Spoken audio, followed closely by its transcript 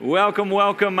Welcome,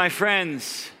 welcome, my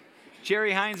friends.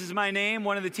 Jerry Hines is my name,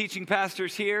 one of the teaching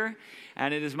pastors here,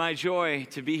 and it is my joy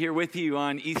to be here with you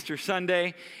on Easter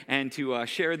Sunday and to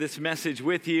share this message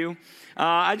with you.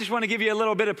 I just want to give you a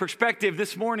little bit of perspective.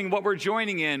 This morning, what we're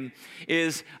joining in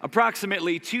is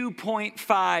approximately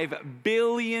 2.5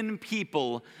 billion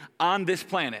people on this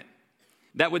planet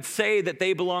that would say that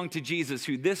they belong to Jesus,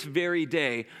 who this very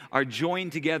day are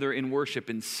joined together in worship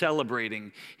and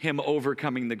celebrating him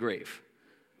overcoming the grave.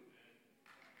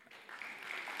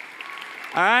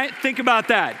 All right, think about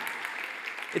that.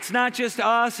 It's not just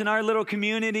us and our little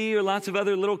community or lots of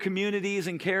other little communities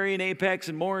in Cary and Apex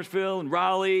and Morrisville and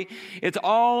Raleigh. It's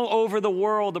all over the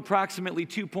world, approximately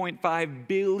 2.5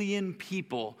 billion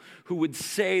people who would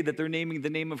say that they're naming the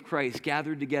name of Christ,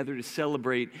 gathered together to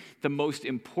celebrate the most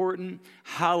important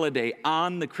holiday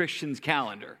on the Christian's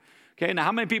calendar. Okay, now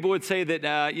how many people would say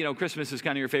that, Christmas is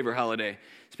kind of your favorite holiday?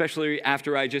 Especially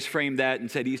after I just framed that and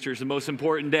said Easter is the most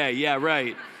important day. Yeah,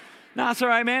 right. No, it's all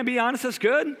right, man. Be honest, that's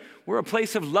good. We're a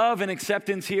place of love and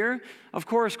acceptance here. Of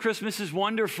course, Christmas is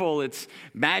wonderful. It's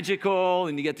magical,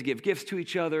 and you get to give gifts to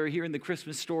each other, hearing the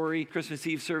Christmas story, Christmas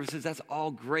Eve services. That's all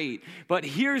great. But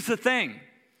here's the thing.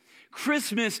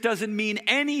 Christmas doesn't mean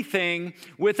anything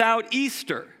without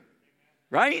Easter,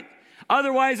 right?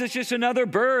 Otherwise, it's just another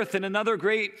birth and another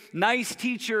great, nice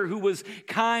teacher who was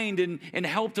kind and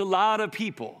helped a lot of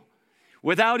people.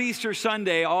 Without Easter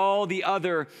Sunday, all the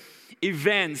other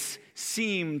events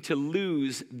seem to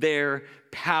lose their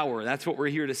power. That's what we're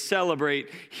here to celebrate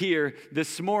here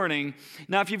this morning.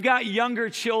 Now, if you've got younger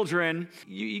children,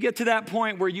 you get to that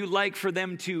point where you like for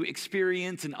them to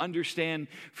experience and understand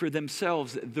for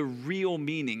themselves the real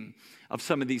meaning of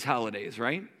some of these holidays,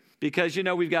 right? Because,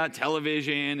 we've got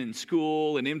television and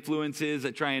school and influences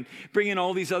that try and bring in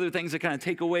all these other things that kind of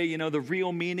take away, the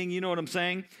real meaning, you know what I'm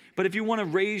saying? But if you want to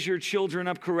raise your children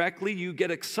up correctly, you get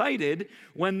excited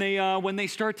when they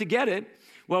start to get it.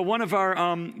 Well, one of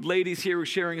our ladies here was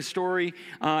sharing a story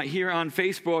here on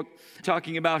Facebook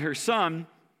talking about her son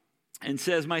and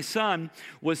says, my son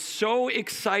was so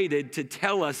excited to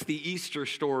tell us the Easter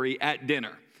story at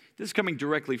dinner. This is coming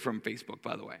directly from Facebook,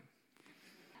 by the way.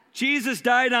 Jesus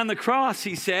died on the cross,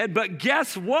 he said, but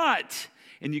guess what?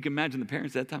 And you can imagine the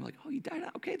parents at that time like, oh, he died?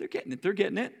 Okay, they're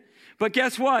getting it. But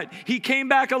guess what? He came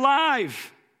back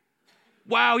alive.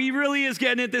 Wow, he really is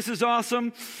getting it. This is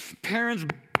awesome. Parents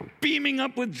beaming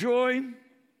up with joy.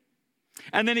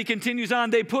 And then he continues on.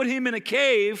 They put him in a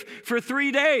cave for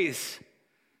 3 days.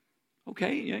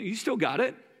 Okay, you still got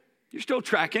it. You're still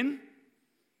tracking.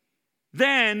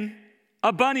 Then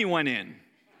a bunny went in.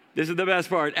 This is the best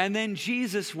part. And then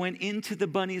Jesus went into the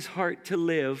bunny's heart to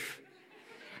live.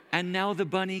 And now the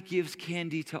bunny gives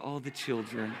candy to all the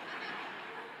children.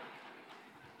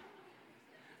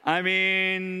 I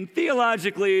mean,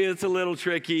 theologically, it's a little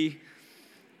tricky,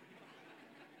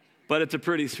 but it's a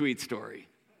pretty sweet story.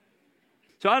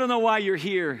 So I don't know why you're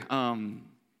here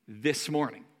this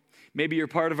morning. Maybe you're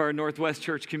part of our Northwest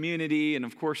Church community, and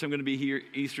of course I'm going to be here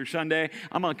Easter Sunday.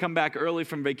 I'm going to come back early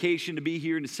from vacation to be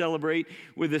here and to celebrate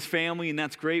with this family, and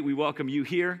that's great. We welcome you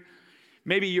here.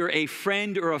 Maybe you're a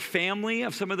friend or a family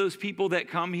of some of those people that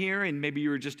come here, and maybe you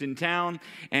were just in town,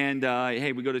 and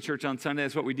hey, we go to church on Sunday.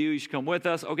 That's what we do. You should come with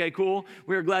us. Okay, cool.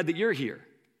 We're glad that you're here.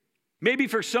 Maybe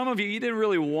for some of you, you didn't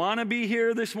really want to be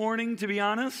here this morning, to be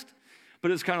honest. But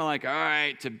it's kind of like, all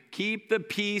right, to keep the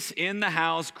peace in the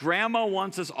house, Grandma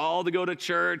wants us all to go to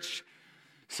church,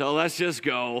 so let's just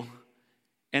go.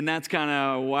 And that's kind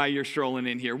of why you're strolling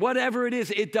in here. Whatever it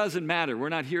is, it doesn't matter. We're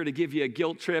not here to give you a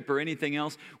guilt trip or anything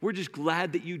else. We're just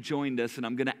glad that you joined us, and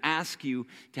I'm going to ask you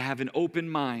to have an open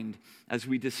mind as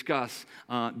we discuss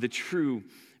the true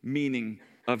meaning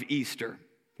of Easter.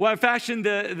 Well, I fashioned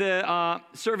the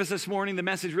service this morning, the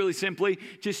message really simply,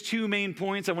 just two main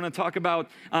points. I want to talk about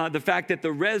the fact that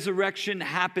the resurrection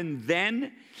happened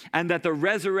then and that the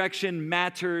resurrection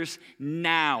matters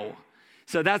now.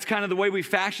 So that's kind of the way we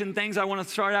fashion things. I want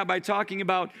to start out by talking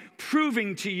about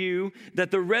proving to you that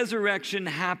the resurrection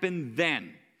happened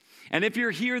then. And if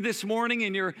you're here this morning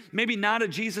and you're maybe not a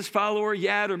Jesus follower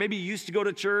yet, or maybe you used to go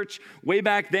to church way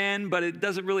back then, but it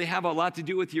doesn't really have a lot to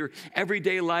do with your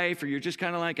everyday life, or you're just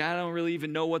kind of like, I don't really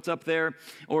even know what's up there.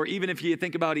 Or even if you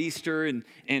think about Easter and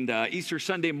Easter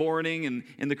Sunday morning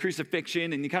and the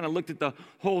crucifixion, and you kind of looked at the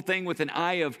whole thing with an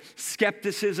eye of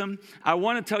skepticism, I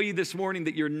want to tell you this morning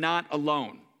that you're not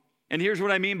alone. And here's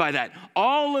what I mean by that.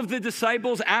 All of the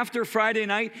disciples after Friday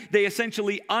night, they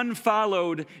essentially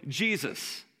unfollowed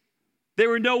Jesus. They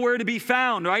were nowhere to be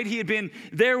found, right? He had been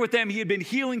there with them. He had been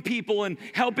healing people and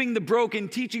helping the broken,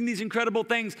 teaching these incredible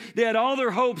things. They had all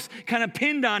their hopes kind of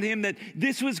pinned on him that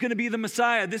this was going to be the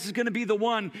Messiah. This is going to be the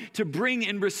one to bring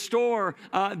and restore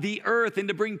the earth and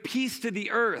to bring peace to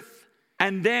the earth.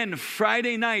 And then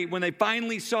Friday night, when they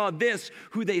finally saw this,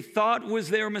 who they thought was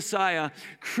their Messiah,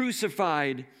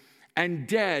 crucified and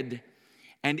dead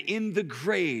and in the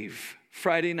grave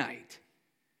Friday night,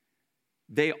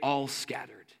 they all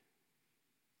scattered.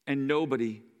 And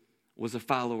nobody was a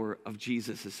follower of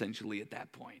Jesus, essentially, at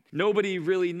that point. Nobody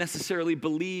really necessarily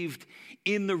believed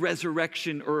in the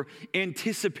resurrection or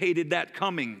anticipated that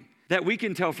coming, that we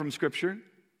can tell from Scripture.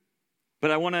 But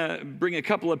I want to bring a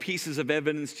couple of pieces of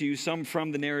evidence to you, some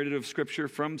from the narrative of Scripture,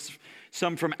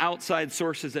 some from outside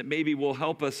sources that maybe will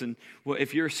help us. And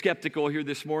if you're skeptical here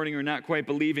this morning or not quite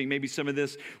believing, maybe some of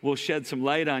this will shed some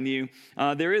light on you.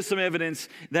 There is some evidence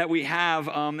that we have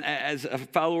as a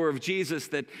follower of Jesus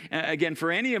that, again, for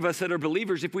any of us that are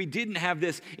believers, if we didn't have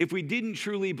this, if we didn't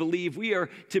truly believe, we are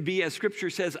to be, as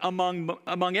Scripture says, among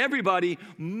everybody,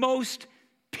 most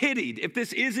pitied. If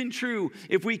this isn't true,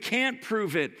 if we can't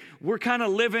prove it, we're kind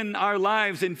of living our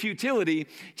lives in futility.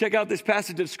 Check out this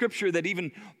passage of Scripture that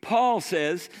even Paul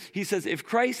says. He says, if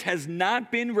Christ has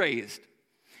not been raised,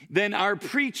 then our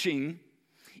preaching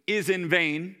is in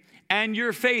vain and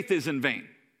your faith is in vain.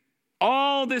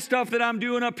 All this stuff that I'm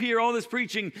doing up here, all this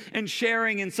preaching and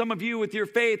sharing, and some of you with your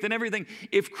faith and everything,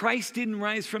 if Christ didn't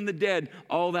rise from the dead,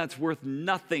 all that's worth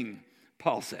nothing,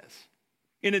 Paul says.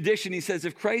 In addition, he says,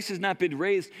 if Christ has not been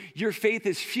raised, your faith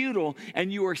is futile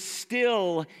and you are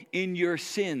still in your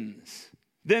sins.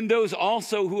 Then those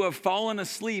also who have fallen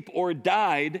asleep or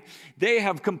died, they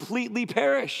have completely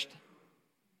perished.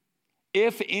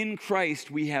 If in Christ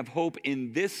we have hope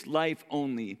in this life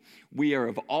only, we are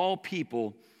of all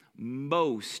people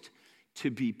most to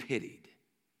be pitied.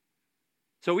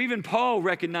 So even Paul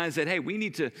recognized that, hey, we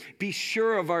need to be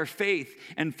sure of our faith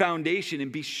and foundation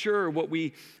and be sure what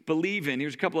we believe in.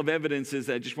 Here's a couple of evidences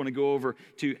that I just want to go over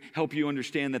to help you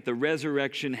understand that the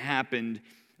resurrection happened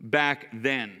back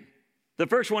then. The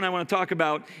first one I want to talk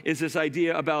about is this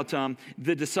idea about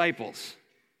the disciples.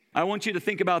 I want you to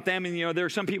think about them, and there are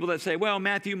some people that say, well,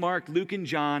 Matthew, Mark, Luke, and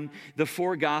John, the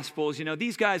four Gospels,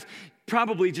 these guys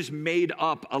probably just made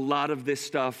up a lot of this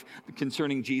stuff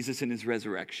concerning Jesus and his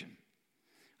resurrection.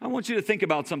 I want you to think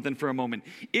about something for a moment.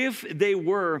 If they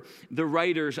were the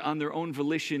writers on their own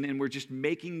volition and were just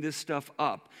making this stuff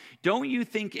up, don't you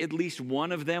think at least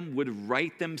one of them would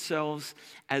write themselves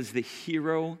as the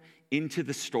hero into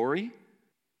the story?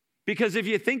 Because if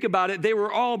you think about it, they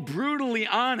were all brutally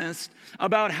honest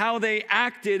about how they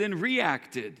acted and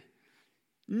reacted.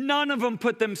 None of them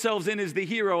put themselves in as the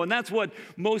hero, and that's what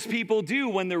most people do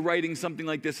when they're writing something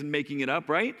like this and making it up,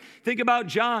 right? Think about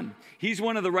John. He's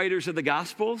one of the writers of the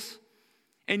Gospels,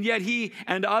 and yet he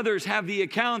and others have the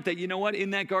account that, in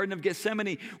that Garden of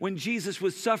Gethsemane, when Jesus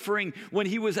was suffering, when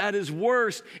he was at his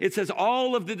worst, it says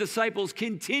all of the disciples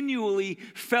continually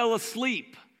fell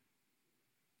asleep,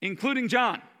 including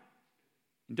John.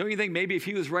 Don't you think maybe if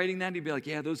he was writing that, he'd be like,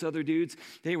 yeah, those other dudes,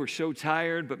 they were so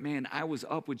tired, but man, I was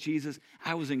up with Jesus.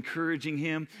 I was encouraging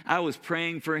him. I was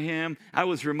praying for him. I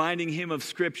was reminding him of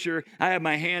Scripture. I had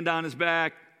my hand on his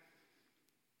back.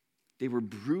 They were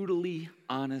brutally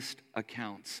honest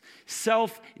accounts,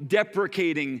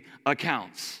 self-deprecating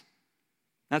accounts.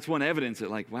 That's one evidence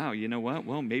that wow, you know what?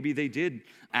 Well, maybe they did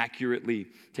accurately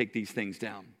take these things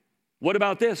down. What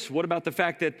about this? What about the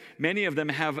fact that many of them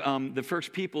have the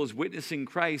first people as witnessing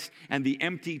Christ and the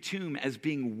empty tomb as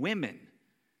being women?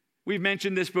 We've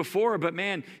mentioned this before, but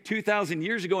man, 2,000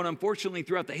 years ago, and unfortunately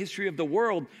throughout the history of the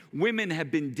world, women have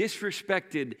been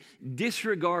disrespected,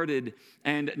 disregarded,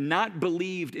 and not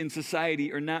believed in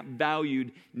society or not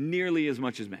valued nearly as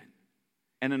much as men.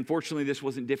 And unfortunately, this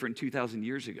wasn't different 2,000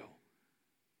 years ago.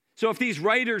 So if these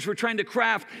writers were trying to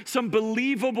craft some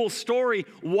believable story,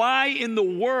 why in the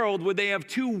world would they have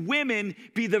two women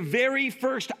be the very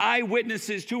first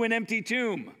eyewitnesses to an empty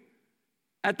tomb?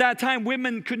 At that time,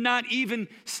 women could not even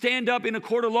stand up in a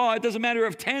court of law. It doesn't matter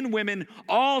if 10 women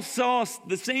all saw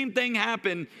the same thing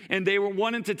happen and they were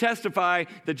wanting to testify.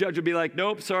 The judge would be like,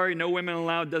 nope, sorry, no women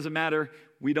allowed, doesn't matter.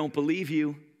 We don't believe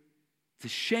you. It's a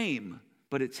shame,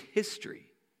 but it's history.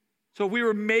 So if we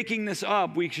were making this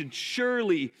up, we should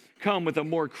surely come with a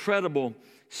more credible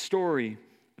story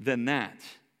than that.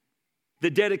 The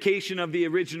dedication of the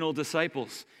original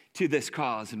disciples to this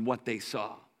cause and what they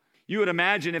saw. You would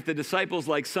imagine if the disciples,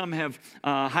 like some have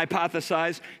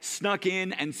hypothesized, snuck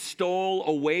in and stole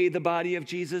away the body of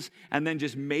Jesus and then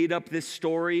just made up this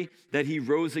story that he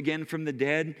rose again from the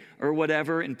dead or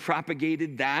whatever and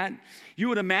propagated that. You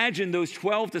would imagine those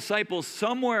 12 disciples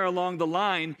somewhere along the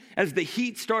line, as the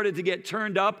heat started to get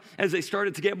turned up, as they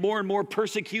started to get more and more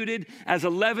persecuted, as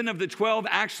 11 of the 12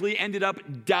 actually ended up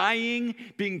dying,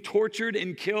 being tortured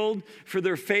and killed for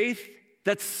their faith,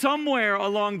 that somewhere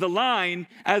along the line,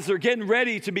 as they're getting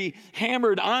ready to be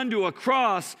hammered onto a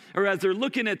cross, or as they're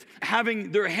looking at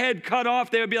having their head cut off,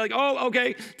 they would be like, oh,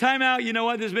 okay, time out. You know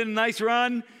what? There's been a nice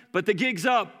run, but the gig's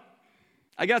up.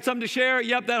 I got something to share.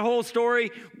 Yep, that whole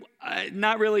story,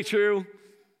 not really true.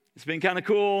 It's been kind of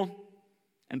cool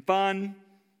and fun,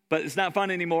 but it's not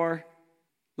fun anymore.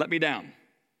 Let me down.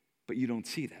 But you don't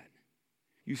see that.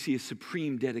 You see a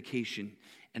supreme dedication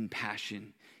and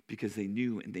passion, because they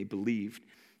knew and they believed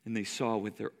and they saw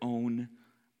with their own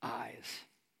eyes.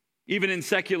 Even in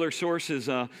secular sources,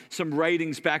 some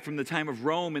writings back from the time of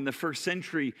Rome in the first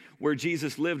century where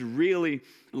Jesus lived really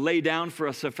lay down for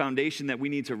us a foundation that we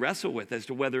need to wrestle with as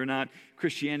to whether or not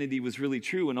Christianity was really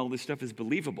true and all this stuff is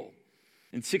believable.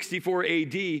 In 64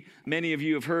 AD, many of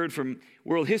you have heard from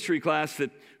world history class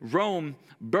that Rome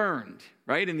burned,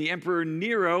 right? And the Emperor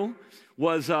Nero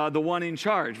was the one in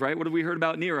charge, right? What have we heard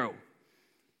about Nero?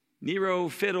 Nero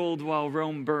fiddled while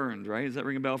Rome burned, right? Does that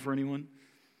ring a bell for anyone?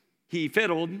 He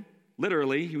fiddled,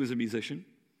 literally, he was a musician.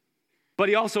 But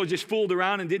he also just fooled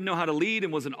around and didn't know how to lead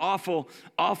and was an awful,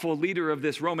 awful leader of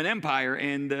this Roman Empire,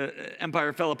 and the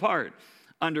empire fell apart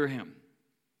under him.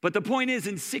 But the point is,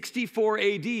 in 64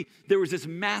 AD, there was this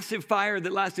massive fire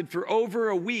that lasted for over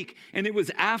a week, and it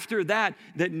was after that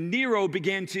that Nero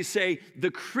began to say the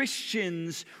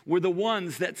Christians were the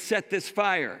ones that set this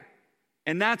fire.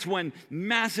 And that's when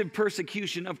massive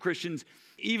persecution of Christians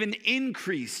even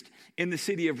increased in the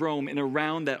city of Rome and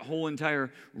around that whole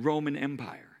entire Roman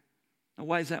Empire. Now,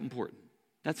 why is that important?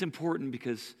 That's important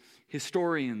because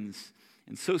historians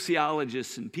and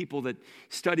sociologists and people that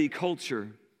study culture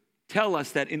tell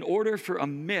us that in order for a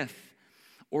myth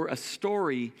or a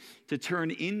story to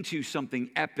turn into something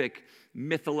epic,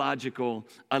 mythological,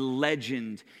 a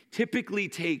legend, typically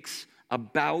takes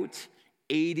about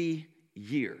 80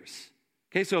 years.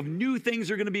 Okay, so if new things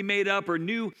are going to be made up, or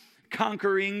new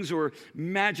conquerings or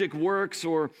magic works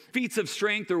or feats of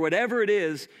strength or whatever it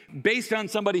is, based on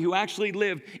somebody who actually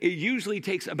lived, it usually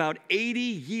takes about 80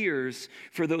 years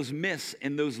for those myths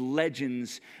and those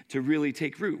legends to really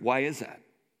take root. Why is that?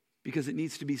 Because it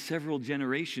needs to be several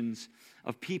generations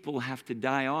of people have to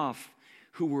die off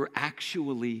who were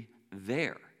actually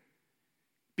there.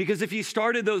 Because if you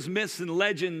started those myths and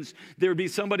legends, there would be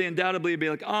somebody undoubtedly would be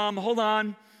like, hold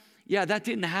on. Yeah, that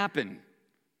didn't happen.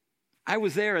 I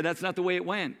was there. That's not the way it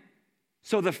went.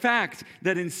 So the fact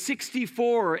that in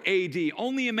 64 AD,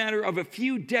 only a matter of a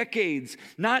few decades,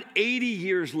 not 80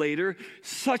 years later,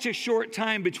 such a short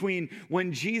time between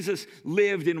when Jesus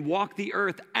lived and walked the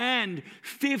earth and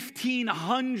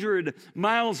 1,500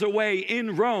 miles away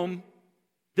in Rome,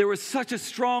 there was such a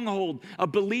stronghold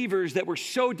of believers that were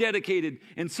so dedicated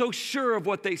and so sure of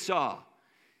what they saw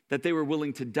that they were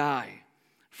willing to die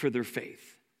for their faith.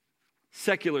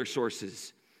 Secular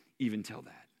sources even tell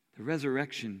that. The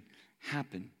resurrection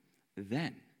happened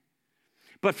then.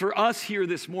 But for us here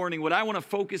this morning, what I want to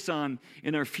focus on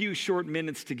in our few short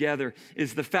minutes together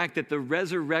is the fact that the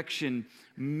resurrection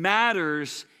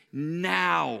matters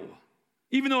now.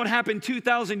 Even though it happened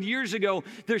 2,000 years ago,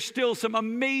 there's still some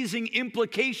amazing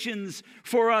implications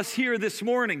for us here this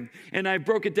morning. And I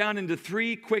broke it down into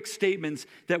 3 quick statements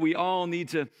that we all need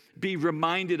to be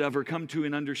reminded of or come to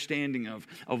an understanding of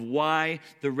why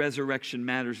the resurrection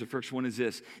matters. The first one is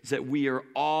this, is that we are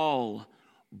all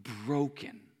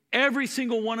broken. Every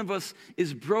single one of us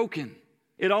is broken.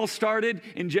 It all started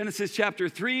in Genesis chapter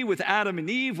 3 with Adam and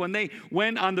Eve when they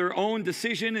went on their own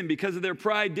decision and because of their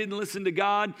pride didn't listen to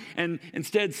God and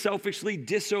instead selfishly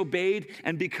disobeyed.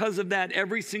 And because of that,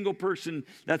 every single person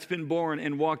that's been born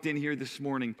and walked in here this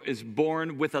morning is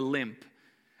born with a limp,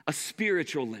 a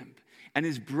spiritual limp, and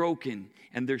is broken,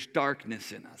 and there's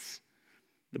darkness in us.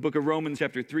 The book of Romans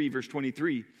chapter 3 verse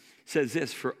 23 says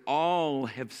this, for all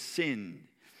have sinned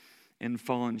and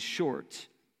fallen short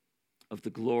of the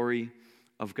glory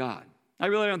of God. I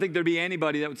really don't think there'd be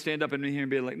anybody that would stand up in here and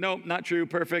be like, nope, not true,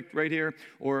 perfect, right here.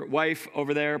 Or wife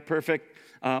over there, perfect.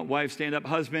 Wife, stand up,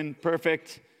 husband,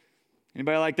 perfect.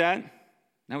 Anybody like that?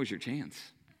 That was your chance.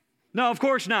 No, of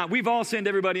course not. We've all sinned.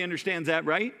 Everybody understands that,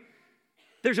 right?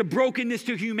 There's a brokenness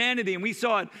to humanity, and we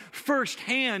saw it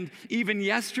firsthand even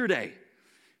yesterday.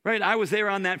 right? I was there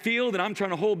on that field, and I'm trying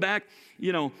to hold back,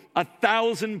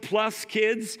 1,000+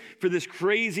 kids for this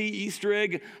crazy Easter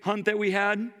egg hunt that we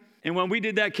had. And when we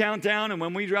did that countdown and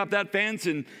when we dropped that fence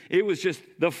and it was just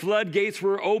the floodgates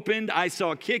were opened, I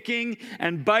saw kicking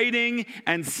and biting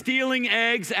and stealing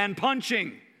eggs and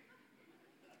punching.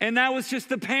 And that was just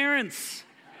the parents.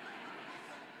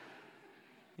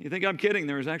 You think I'm kidding?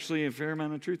 There was actually a fair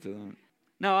amount of truth to that.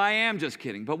 No, I am just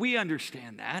kidding, but we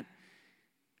understand that.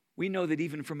 We know that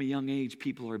even from a young age,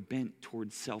 people are bent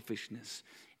towards selfishness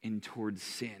and towards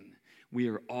sin. We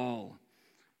are all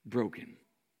broken.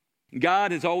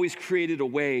 God has always created a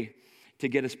way to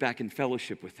get us back in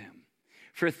fellowship with him.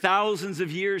 For thousands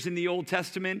of years in the Old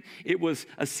Testament, it was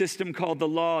a system called the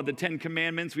law, the 10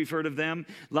 Commandments. We've heard of them.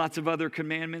 Lots of other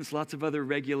commandments, lots of other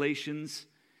regulations.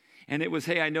 And it was,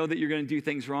 hey, I know that you're going to do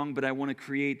things wrong, but I want to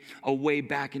create a way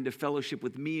back into fellowship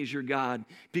with me as your God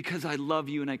because I love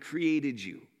you and I created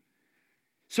you.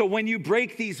 So when you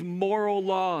break these moral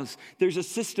laws, there's a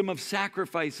system of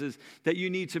sacrifices that you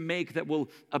need to make that will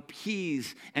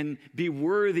appease and be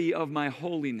worthy of my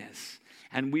holiness,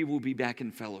 and we will be back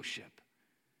in fellowship.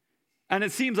 And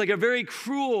it seems like a very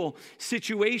cruel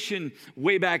situation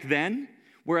way back then,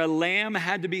 where a lamb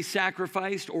had to be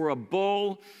sacrificed, or a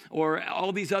bull, or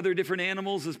all these other different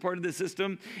animals as part of the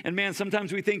system. And man,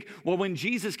 sometimes we think, well, when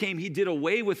Jesus came, he did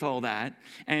away with all that,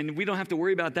 and we don't have to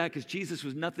worry about that because Jesus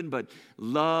was nothing but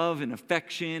love and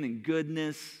affection and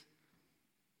goodness.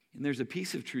 And there's a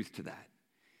piece of truth to that.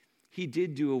 He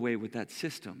did do away with that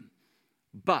system,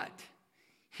 but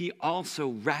he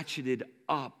also ratcheted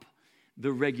up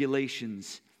the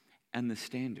regulations and the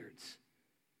standards.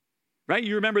 Right?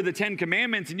 You remember the 10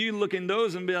 Commandments, and you look in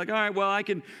those and be like, all right, well, I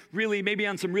can really, maybe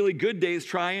on some really good days,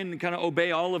 try and kind of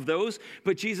obey all of those.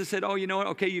 But Jesus said, oh, you know what?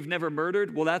 Okay, you've never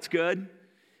murdered. Well, that's good.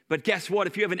 But guess what?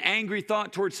 If you have an angry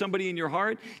thought towards somebody in your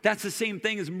heart, that's the same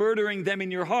thing as murdering them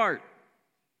in your heart.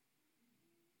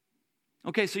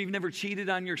 Okay, so you've never cheated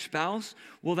on your spouse?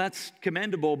 Well, that's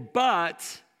commendable.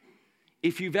 But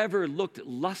if you've ever looked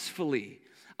lustfully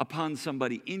upon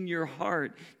somebody in your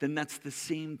heart, then that's the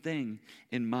same thing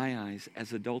in my eyes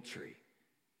as adultery.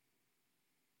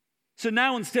 So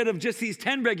now instead of just these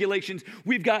 10 regulations,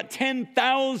 we've got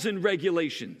 10,000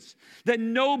 regulations that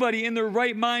nobody in their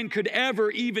right mind could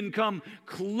ever even come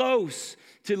close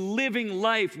to living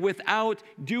life without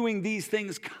doing these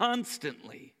things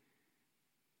constantly.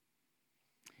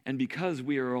 And because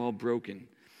we are all broken,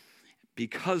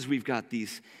 because we've got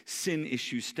these sin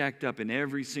issues stacked up in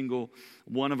every single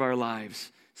one of our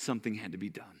lives, something had to be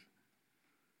done.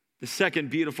 The second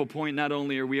beautiful point, not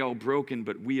only are we all broken,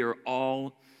 but we are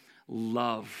all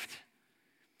loved.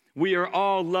 We are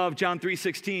all loved. John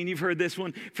 3:16, you've heard this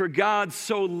one. For God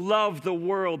so loved the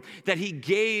world that he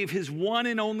gave his one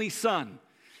and only Son,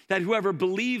 that whoever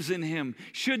believes in him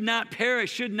should not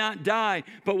perish, should not die,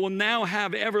 but will now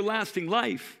have everlasting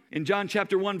life. In John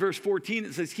chapter 1, verse 14,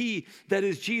 it says, he, that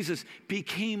is Jesus,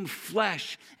 became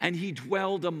flesh and he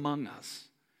dwelled among us.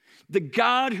 The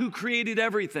God who created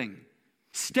everything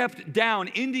stepped down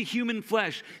into human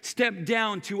flesh, stepped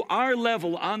down to our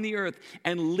level on the earth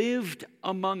and lived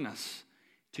among us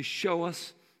to show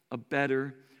us a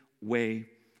better way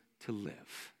to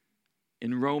live.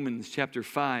 In Romans chapter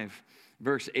 5,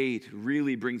 verse 8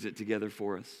 really brings it together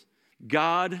for us.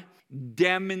 God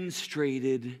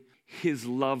demonstrated his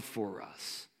love for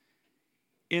us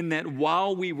in that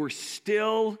while we were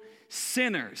still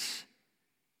sinners,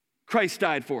 Christ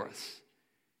died for us.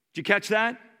 Did you catch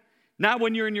that? Not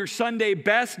when you're in your Sunday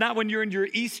best, not when you're in your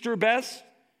Easter best,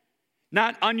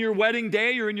 not on your wedding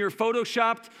day or in your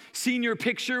photoshopped senior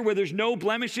picture where there's no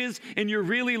blemishes and you're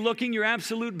really looking your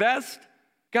absolute best.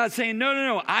 God's saying,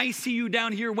 no, I see you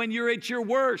down here when you're at your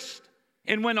worst.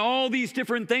 And when all these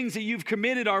different things that you've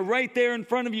committed are right there in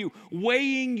front of you,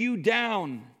 weighing you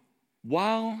down.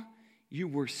 While you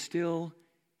were still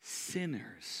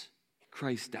sinners,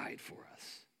 Christ died for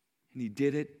us. And he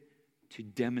did it to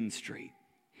demonstrate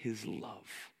his love.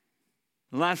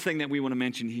 The last thing that we want to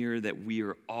mention here, that we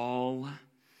are all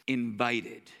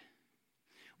invited.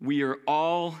 We are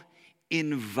all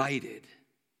invited.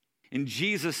 And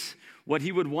Jesus, what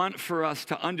he would want for us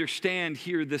to understand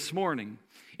here this morning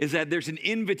is that there's an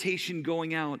invitation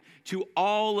going out to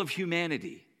all of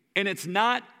humanity. And it's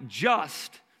not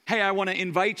just, hey, I want to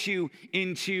invite you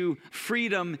into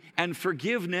freedom and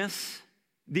forgiveness.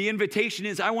 The invitation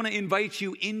is, I want to invite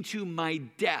you into my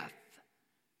death.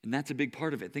 And that's a big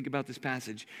part of it. Think about this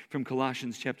passage from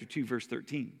Colossians chapter 2, verse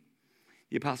 13.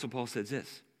 The Apostle Paul says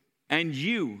this, and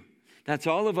you, that's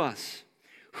all of us,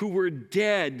 who were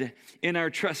dead in our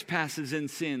trespasses and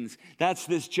sins. That's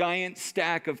this giant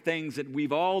stack of things that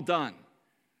we've all done.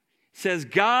 says,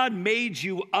 God made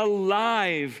you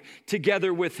alive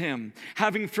together with him,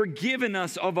 having forgiven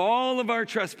us of all of our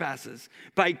trespasses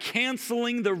by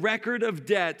canceling the record of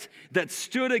debt that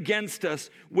stood against us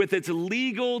with its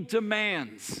legal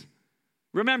demands.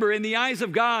 Remember, in the eyes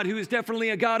of God, who is definitely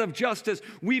a God of justice,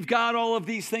 we've got all of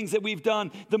these things that we've done.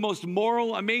 The most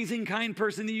moral, amazing, kind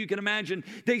person that you can imagine,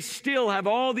 they still have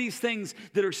all these things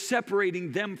that are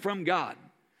separating them from God.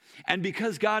 And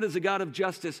because God is a God of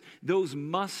justice, those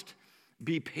must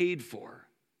be paid for.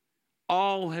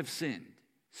 All have sinned.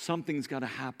 Something's got to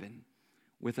happen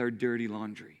with our dirty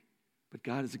laundry. But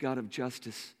God is a God of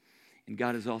justice, and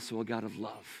God is also a God of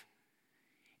love.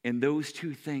 And those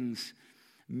two things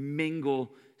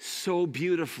mingle so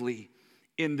beautifully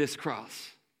in this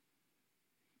cross.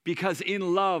 Because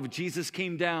in love, Jesus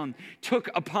came down, took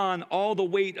upon all the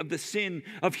weight of the sin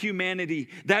of humanity,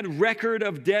 that record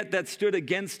of debt that stood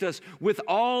against us with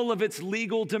all of its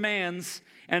legal demands.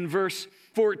 And verse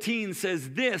 14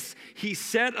 says this, he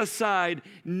set aside,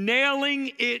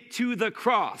 nailing it to the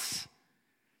cross.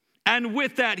 And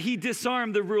with that, he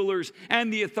disarmed the rulers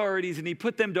and the authorities, and he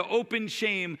put them to open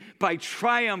shame by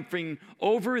triumphing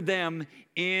over them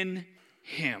in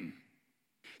him.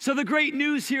 So the great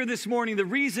news here this morning, the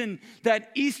reason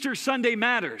that Easter Sunday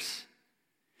matters,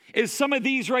 is some of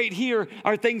these right here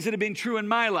are things that have been true in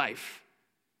my life.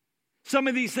 Some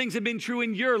of these things have been true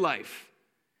in your life.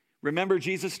 Remember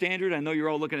Jesus' standard? I know you're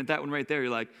all looking at that one right there.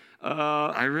 You're like,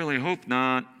 I really hope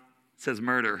not. It says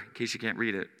murder, in case you can't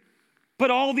read it. But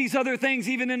all these other things,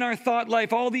 even in our thought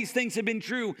life, all these things have been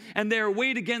true, and they are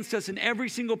weighed against us, and every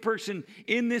single person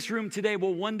in this room today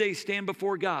will one day stand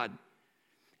before God,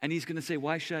 and he's going to say,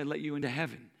 why should I let you into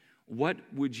heaven? What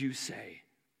would you say?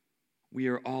 We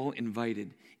are all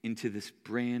invited into this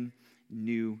brand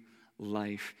new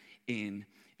life in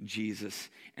Jesus.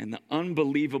 And the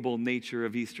unbelievable nature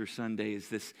of Easter Sunday is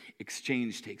this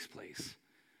exchange takes place.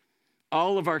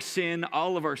 All of our sin,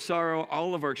 all of our sorrow,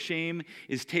 all of our shame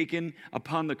is taken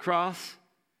upon the cross.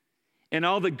 And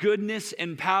all the goodness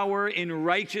and power and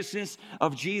righteousness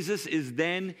of Jesus is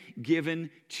then given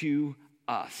to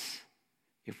us.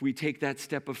 If we take that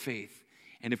step of faith,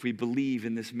 and if we believe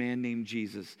in this man named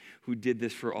Jesus who did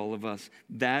this for all of us,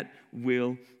 that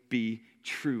will be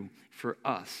true for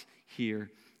us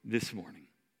here this morning.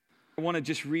 I want to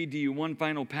just read to you one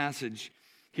final passage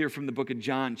here from the book of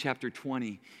John, chapter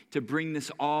 20, to bring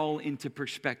this all into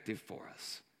perspective for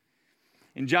us.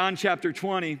 In John chapter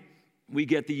 20, we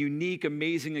get the unique,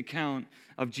 amazing account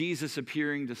of Jesus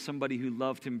appearing to somebody who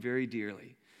loved him very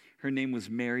dearly. Her name was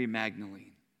Mary Magdalene.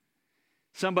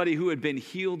 Somebody who had been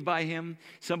healed by him,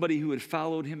 somebody who had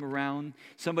followed him around,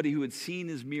 somebody who had seen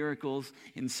his miracles,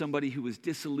 and somebody who was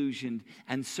disillusioned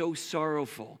and so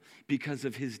sorrowful because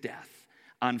of his death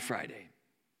on Friday.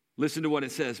 Listen to what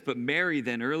it says. But Mary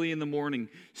then, early in the morning,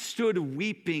 stood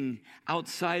weeping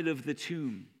outside of the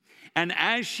tomb. And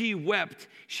as she wept,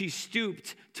 she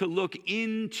stooped to look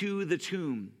into the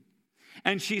tomb.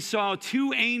 And she saw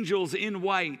two angels in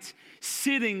white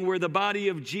sitting where the body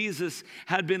of Jesus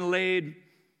had been laid,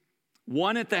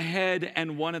 one at the head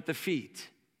and one at the feet.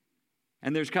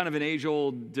 And there's kind of an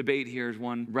age-old debate here, as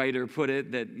one writer put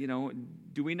it, that,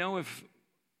 do we know if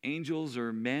angels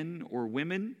are men or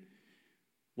women?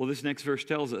 Well, this next verse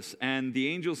tells us, and the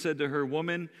angel said to her,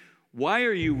 woman, why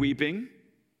are you weeping?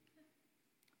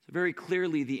 So very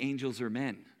clearly the angels are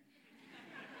men.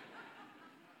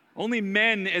 Only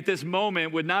men at this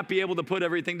moment would not be able to put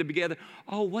everything together.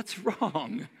 Oh, what's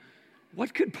wrong?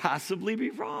 What could possibly be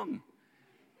wrong?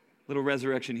 Little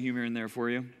resurrection humor in there for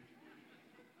you.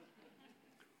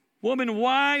 Woman,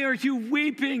 why are you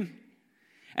weeping?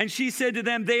 And she said to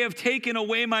them, they have taken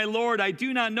away my Lord. I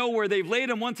do not know where they've laid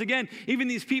him. Once again, even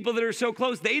these people that are so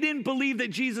close, they didn't believe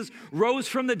that Jesus rose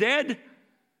from the dead.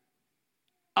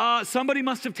 Somebody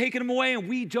must have taken him away, and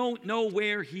we don't know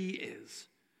where he is.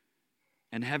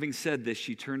 And having said this,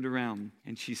 she turned around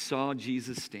and she saw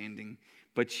Jesus standing,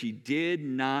 but she did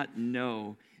not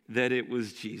know that it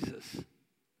was Jesus.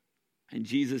 And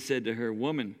Jesus said to her,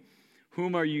 woman,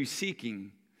 whom are you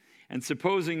seeking? And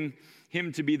supposing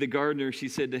him to be the gardener, she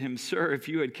said to him, sir, if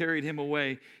you had carried him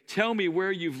away, tell me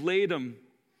where you've laid him,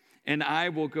 and I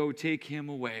will go take him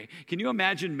away. Can you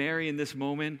imagine Mary in this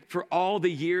moment? For all the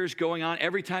years going on,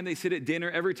 every time they sit at dinner,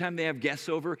 every time they have guests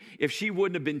over, if she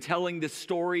wouldn't have been telling this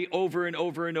story over and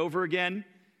over and over again,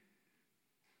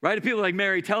 right? If people are like,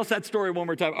 Mary, tell us that story one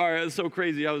more time. All right, it was so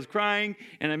crazy. I was crying,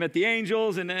 and I met the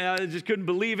angels, and I just couldn't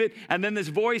believe it. And then this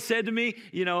voice said to me,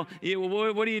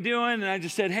 what are you doing? And I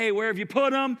just said, hey, where have you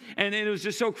put him? And it was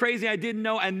just so crazy, I didn't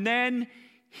know. And then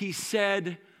he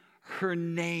said her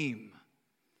name,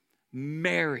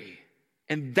 Mary.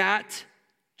 And that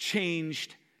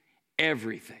changed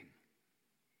everything.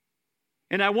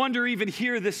 And I wonder even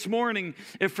here this morning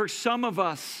if for some of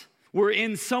us, we're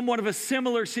in somewhat of a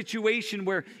similar situation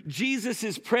where Jesus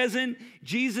is present,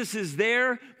 Jesus is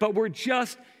there, but we're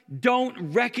just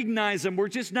don't recognize him. We're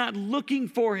just not looking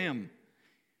for him.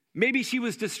 Maybe she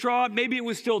was distraught. Maybe it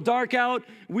was still dark out.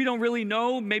 We don't really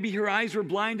know. Maybe her eyes were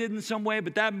blinded in some way.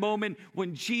 But that moment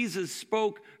when Jesus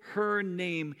spoke her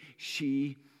name,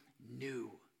 she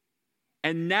knew.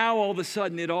 And now all of a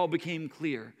sudden it all became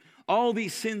clear. All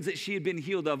these sins that she had been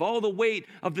healed of, all the weight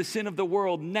of the sin of the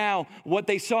world. Now, what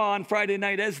they saw on Friday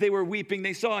night as they were weeping,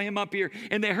 they saw him up here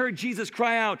and they heard Jesus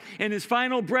cry out. And his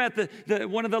final breath,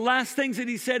 one of the last things that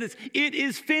he said is, "It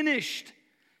is finished,"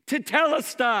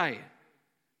 tetelestai.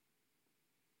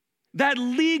 That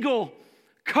legal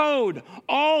code,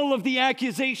 all of the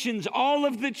accusations, all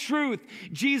of the truth,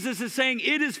 Jesus is saying,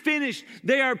 it is finished.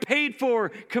 They are paid for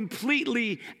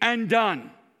completely and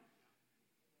done.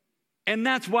 And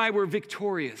that's why we're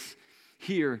victorious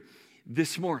here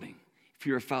this morning, if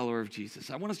you're a follower of Jesus.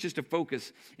 I want us just to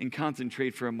focus and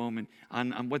concentrate for a moment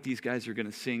on what these guys are going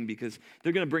to sing, because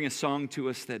they're going to bring a song to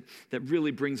us that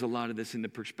really brings a lot of this into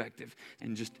perspective.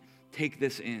 And just take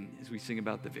this in as we sing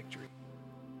about the victory.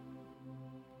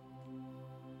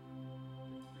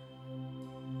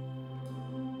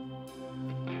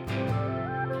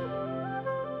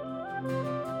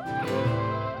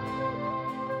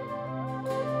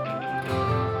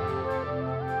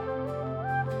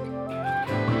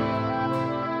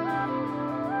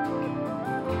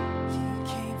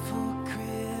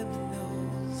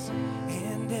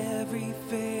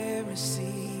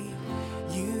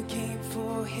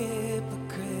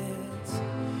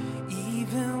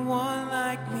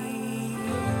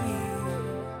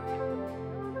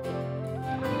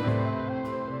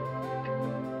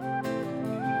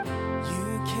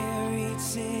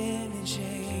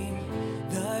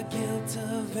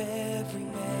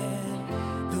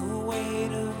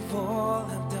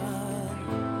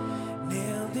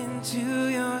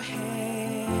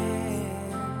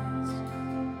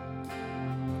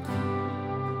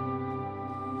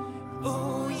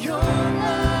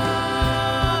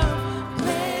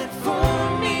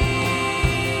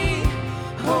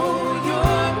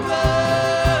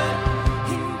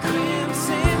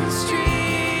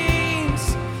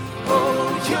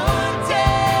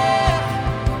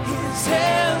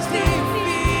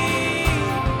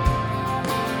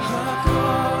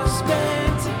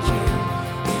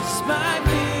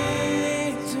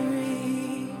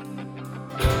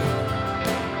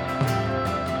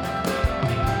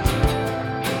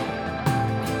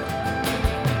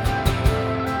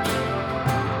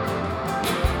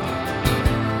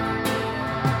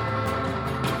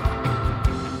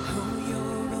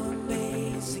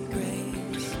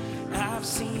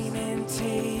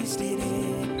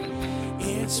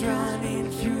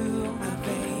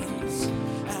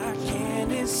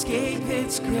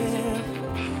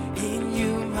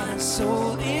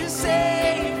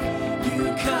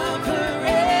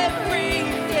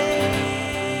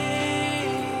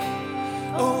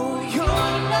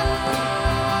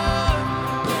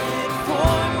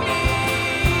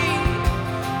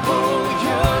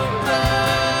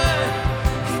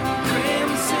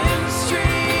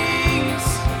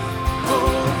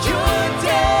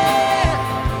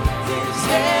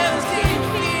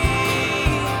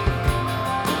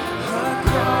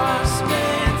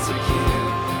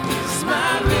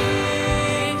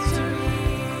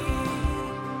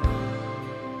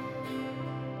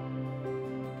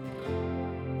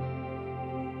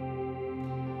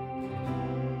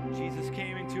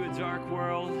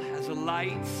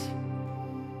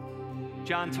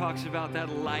 John talks about that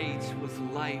light was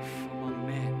life among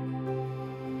men.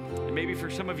 And maybe for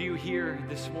some of you here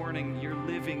this morning, you're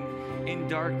living in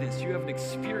darkness. You haven't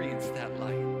experienced that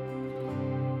light.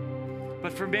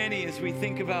 But for many, as we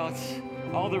think about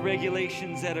all the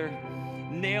regulations that are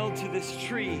nailed to this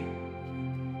tree,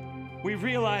 we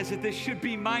realize that this should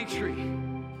be my tree.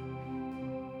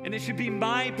 And it should be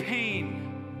my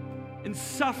pain and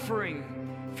suffering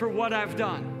for what I've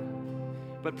done.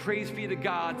 But praise be to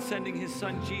God, sending his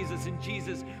son Jesus, and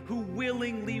Jesus who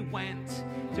willingly went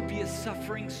to be a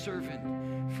suffering servant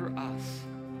for us.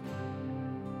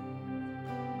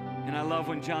 And I love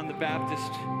when John the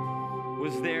Baptist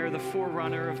was there, the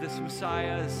forerunner of this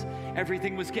Messiah, as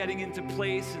everything was getting into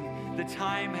place and the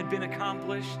time had been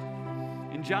accomplished.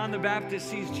 And John the Baptist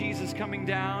sees Jesus coming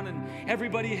down, and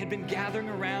everybody had been gathering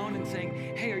around and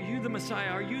saying, "Hey, are you the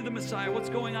Messiah? Are you the Messiah? What's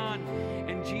going on?"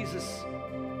 And Jesus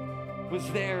was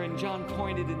there, and John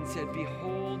pointed and said,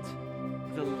 "Behold,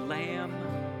 the Lamb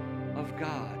of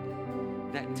God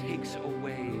that takes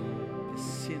away the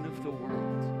sin of the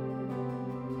world.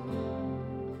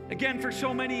 Again, for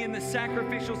so many in the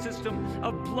sacrificial system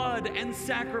of blood and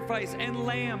sacrifice and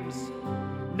lambs,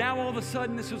 now all of a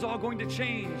sudden this was all going to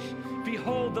change.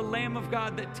 Behold, the Lamb of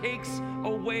God that takes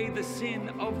away the sin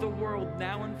of the world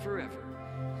now and forever.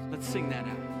 Let's sing that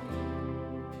out.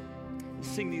 Let's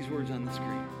sing these words on the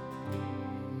screen.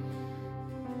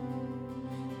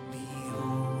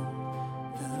 Behold,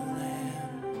 the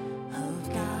Lamb of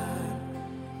God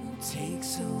who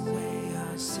takes away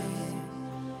our sin,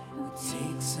 who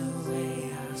takes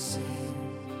away our sin.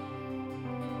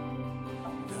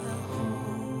 The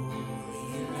Holy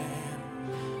Lamb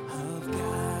of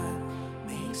God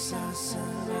makes us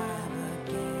alive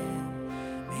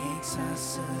again, makes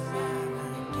us alive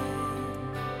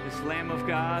again. This Lamb of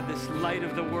God, this light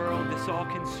of the world, this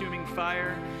all-consuming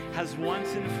fire has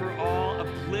once and for all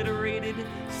obliterated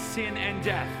sin and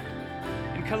death.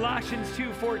 In Colossians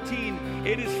 2:14,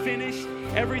 it is finished.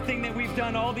 Everything that we've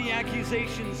done, all the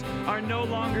accusations are no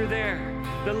longer there.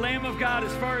 The Lamb of God,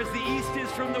 as far as the east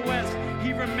is from the west,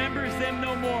 he remembers them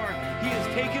no more. He has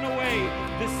taken away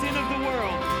the sin of the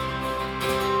world.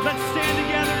 Let's stand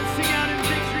together and sing out in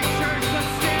victory, church.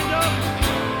 Let's stand up.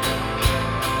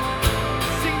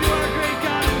 Sing to our great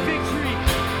God in victory.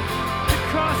 The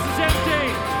cross is empty.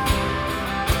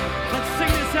 Let's sing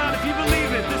this out if you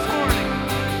believe it this morning.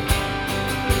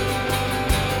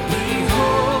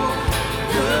 Behold,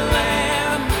 the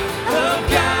Lamb of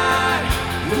God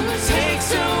who takes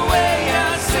away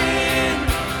our sin,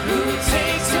 who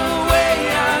takes away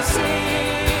our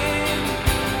sin.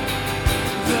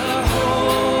 The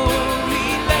Holy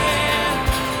Lamb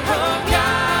of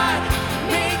God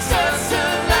makes us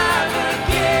alive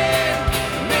again,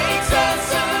 makes us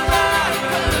alive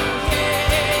again.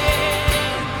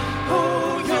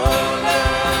 Oh, your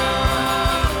love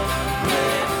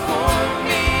bled for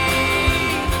me.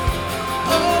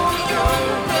 Oh, your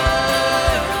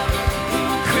blood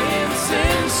in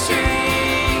crimson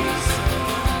streams.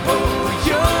 Oh,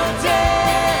 your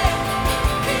death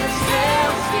is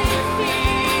hell's defeat.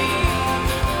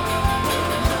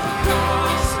 The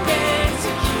cross bears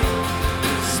a kill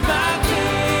is my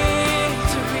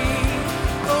victory.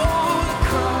 Oh, the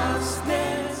cross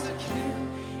bears a kill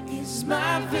is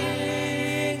my victory.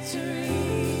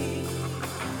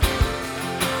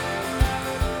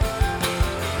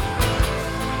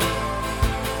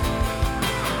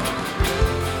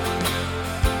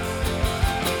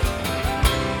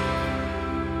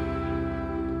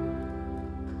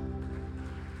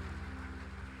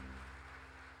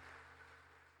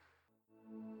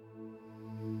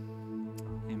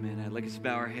 Amen. I'd like us to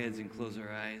bow our heads and close our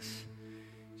eyes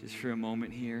just for a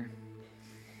moment here.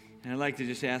 And I'd like to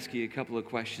just ask you a couple of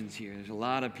questions here. There's a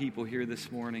lot of people here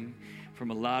this morning from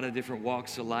a lot of different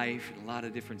walks of life and a lot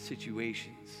of different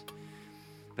situations.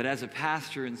 But as a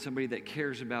pastor and somebody that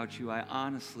cares about you, I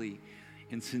honestly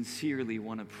and sincerely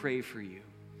want to pray for you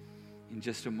in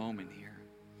just a moment here.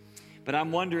 But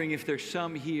I'm wondering if there's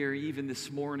some here even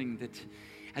this morning that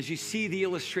as you see the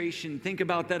illustration, think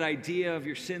about that idea of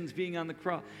your sins being on the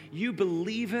cross. You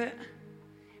believe it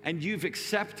and you've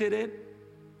accepted it.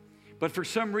 But for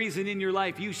some reason in your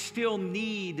life, you still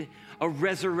need a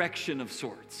resurrection of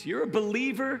sorts. You're a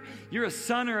believer. You're a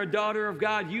son or a daughter of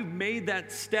God. You've made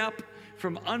that step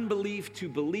from unbelief to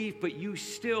belief, but you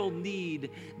still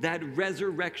need that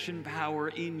resurrection power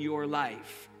in your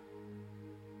life.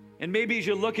 And maybe as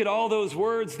you look at all those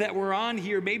words that were on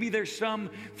here, maybe there's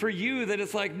some for you that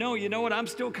it's like, no, you know what? I'm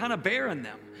still kind of bearing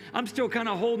them. I'm still kind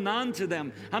of holding on to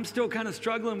them. I'm still kind of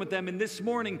struggling with them. And this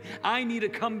morning, I need a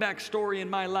comeback story in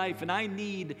my life. And I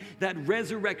need that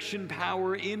resurrection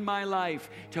power in my life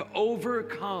to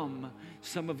overcome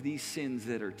some of these sins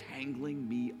that are tangling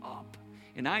me up.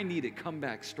 And I need a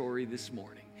comeback story this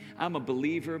morning. I'm a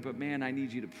believer, but man, I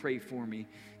need you to pray for me.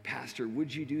 Pastor,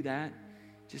 would you do that?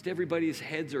 Just everybody's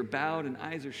heads are bowed and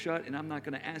eyes are shut, and I'm not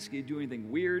going to ask you to do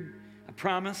anything weird, I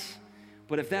promise.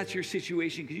 But if that's your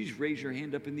situation, could you just raise your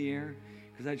hand up in the air?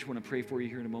 Because I just want to pray for you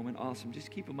here in a moment. Awesome.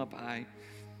 Just keep them up high.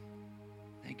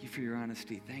 Thank you for your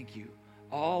honesty. Thank you.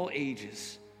 All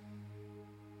ages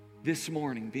this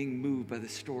morning being moved by the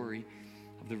story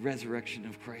of the resurrection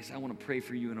of Christ. I want to pray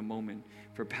for you in a moment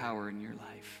for power in your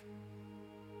life.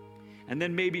 And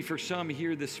then maybe for some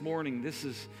here this morning, this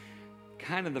is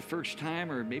kind of the first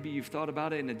time, or maybe you've thought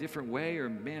about it in a different way, or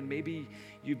man, maybe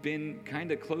you've been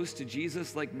kind of close to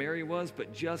Jesus like Mary was,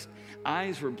 but just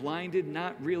eyes were blinded,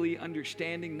 not really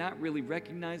understanding, not really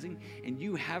recognizing, and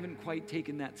you haven't quite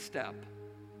taken that step.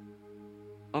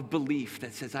 of belief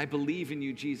that says, I believe in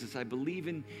you, Jesus. I believe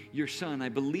in your Son. I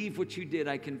believe what you did.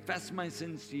 I confess my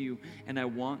sins to you, and I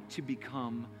want to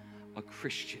become a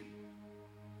Christian.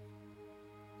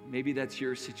 Maybe that's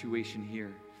your situation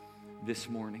here this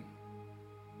morning.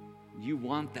 You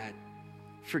want that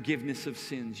forgiveness of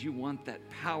sins. You want that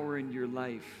power in your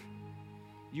life.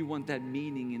 You want that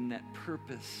meaning and that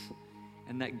purpose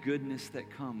and that goodness that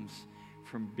comes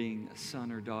from being a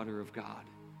son or daughter of God.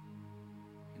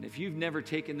 And if you've never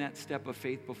taken that step of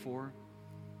faith before,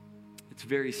 it's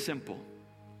very simple.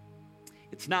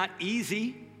 It's not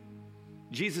easy.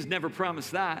 Jesus never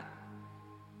promised that,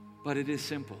 but it is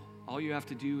simple. All you have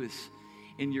to do is,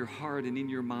 in your heart and in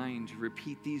your mind,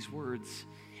 repeat these words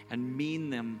and mean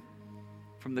them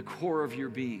from the core of your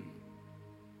being.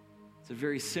 It's a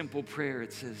very simple prayer.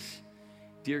 It says,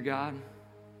 Dear God,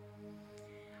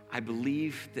 I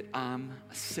believe that I'm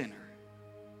a sinner.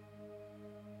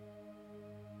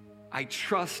 I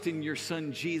trust in your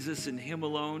Son Jesus and him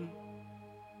alone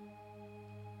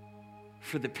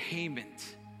for the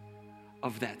payment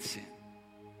of that sin.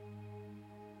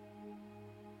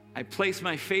 I place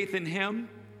my faith in him.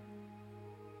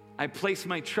 I place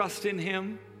my trust in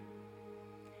him.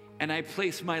 And I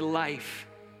place my life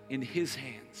in his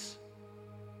hands.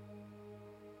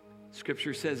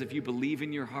 Scripture says if you believe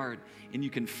in your heart and you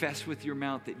confess with your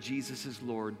mouth that Jesus is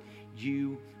Lord,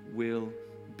 you will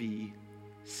be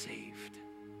saved.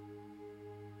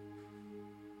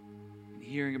 And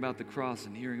hearing about the cross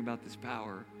and hearing about this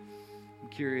power, I'm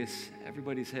curious,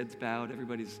 everybody's heads bowed,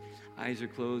 everybody's eyes are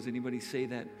closed. Anybody say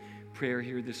that prayer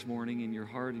here this morning in your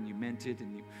heart and you meant it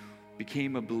and you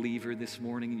became a believer this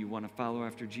morning and you want to follow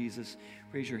after Jesus?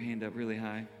 Raise your hand up really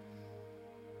high.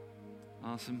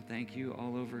 Awesome. Thank you.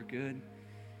 All over. Good.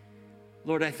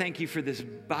 Lord, I thank you for this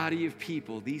body of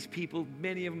people. These people,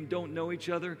 many of them don't know each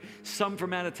other. Some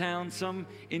from out of town, some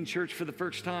in church for the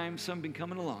first time, some been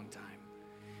coming a long time.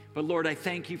 But Lord, I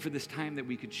thank you for this time that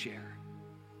we could share.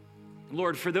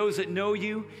 Lord, for those that know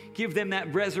you, give them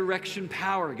that resurrection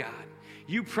power, God.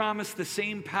 You promised the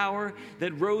same power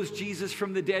that rose Jesus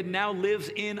from the dead now lives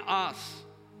in us.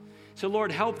 So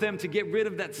Lord, help them to get rid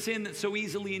of that sin that's so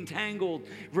easily entangled.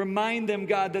 Remind them,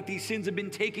 God, that these sins have been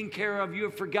taken care of. You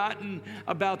have forgotten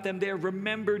about them. They are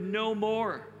remembered no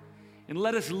more. And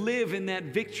let us live in that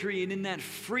victory and in that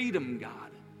freedom,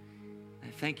 God.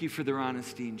 I thank you for their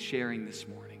honesty in sharing this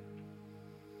morning.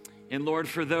 And Lord,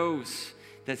 for those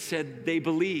that said they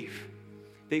believe,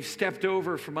 they've stepped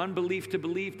over from unbelief to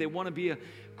belief. They want to be a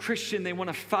Christian. They want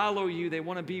to follow you. They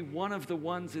want to be one of the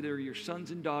ones that are your sons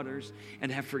and daughters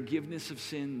and have forgiveness of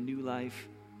sin, new life.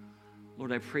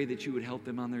 Lord, I pray that you would help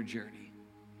them on their journey.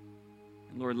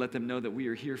 And Lord, let them know that we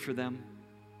are here for them.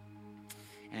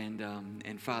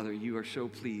 And Father, you are so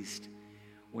pleased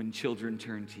when children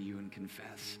turn to you and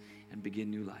confess and begin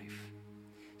new life.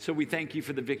 So we thank you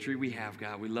for the victory we have,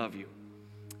 God. We love you.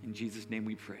 In Jesus' name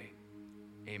we pray.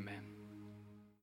 Amen.